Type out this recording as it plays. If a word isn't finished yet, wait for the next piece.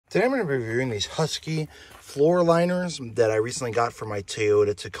Today I'm going to be reviewing these Husky floor liners that I recently got for my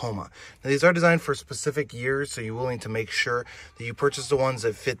Toyota Tacoma. Now these are designed for specific years, so you will need to make sure that you purchase the ones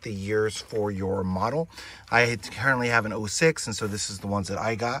that fit the years for your model. I currently have an 06, and so this is the ones that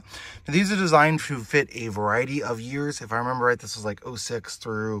I got. Now, these are designed to fit a variety of years. If I remember right, this was like 06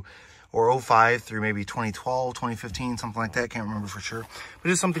 through or 05 through maybe 2012, 2015, something like that. Can't remember for sure, but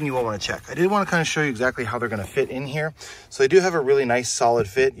it's something you will want to check. I did want to kind of show you exactly how they're going to fit in here. So they do have a really nice solid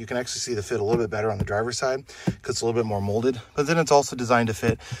fit. You can actually see the fit a little bit better on the driver's side because it's a little bit more molded, but then it's also designed to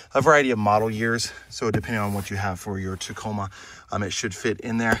fit a variety of model years. So depending on what you have for your Tacoma, it should fit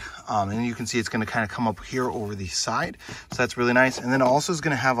in there. And you can see it's going to kind of come up here over the side. So that's really nice. And then it also is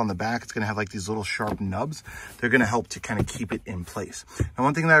going to have on the back, it's going to have like these little sharp nubs. They're going to help to kind of keep it in place. Now,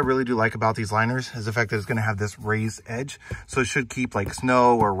 one thing that I really do like about these liners is the fact that it's going to have this raised edge. So it should keep like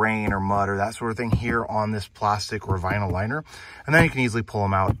snow or rain or mud or that sort of thing here on this plastic or vinyl liner. And then you can easily pull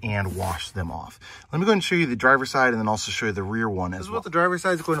them out and wash them off. Let me go ahead and show you the driver's side and then also show you the rear one as well. This is what the driver's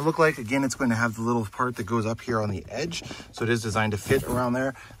side is going to look like. Again, it's going to have the little part that goes up here on the edge. So it is designed to fit around there.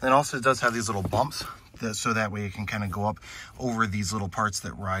 And then also it does have these little bumps so that way it can kind of go up over these little parts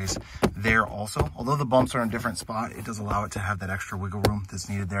that rise there also. Although the bumps are in a different spot, it does allow it to have that extra wiggle room that's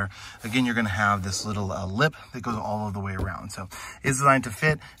needed there. Again, you're going to have this little lip that goes all of the way around. So it's designed to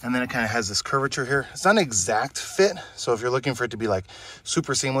fit, and then it kind of has this curvature here. It's not an exact fit, so if you're looking for it to be like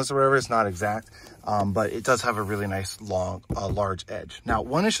super seamless or whatever, it's not exact. But it does have a really nice long, large edge. Now,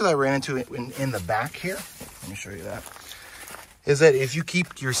 one issue that I ran into in the back here, let me show you that, is that if you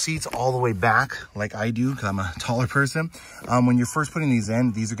keep your seats all the way back, like I do, because I'm a taller person, when you're first putting these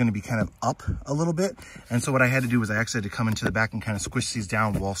in, these are going to be kind of up a little bit. And so what I had to do was I actually had to come into the back and kind of squish these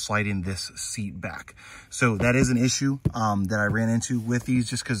down while sliding this seat back. So that is an issue that I ran into with these,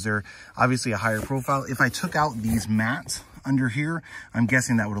 just because they're obviously a higher profile. If I took out these mats under here, I'm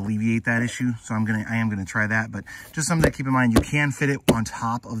guessing that would alleviate that issue. So I am gonna try that, but just something to keep in mind, you can fit it on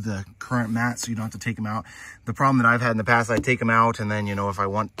top of the current mat, so you don't have to take them out. The problem that I've had in the past, I take them out, and then, if I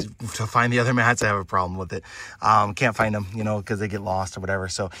want to find the other mats, I have a problem with it. Can't find them, because they get lost or whatever.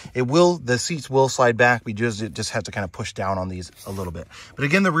 So the seats will slide back. We just have to kind of push down on these a little bit. But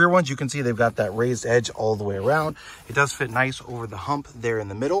again, the rear ones, you can see they've got that raised edge all the way around. It does fit nice over the hump there in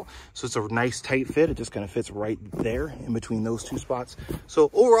the middle. So it's a nice tight fit. It just kind of fits right there in between those two spots. So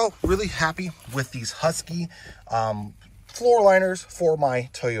overall, really happy with these Husky floor liners for my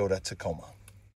Toyota Tacoma.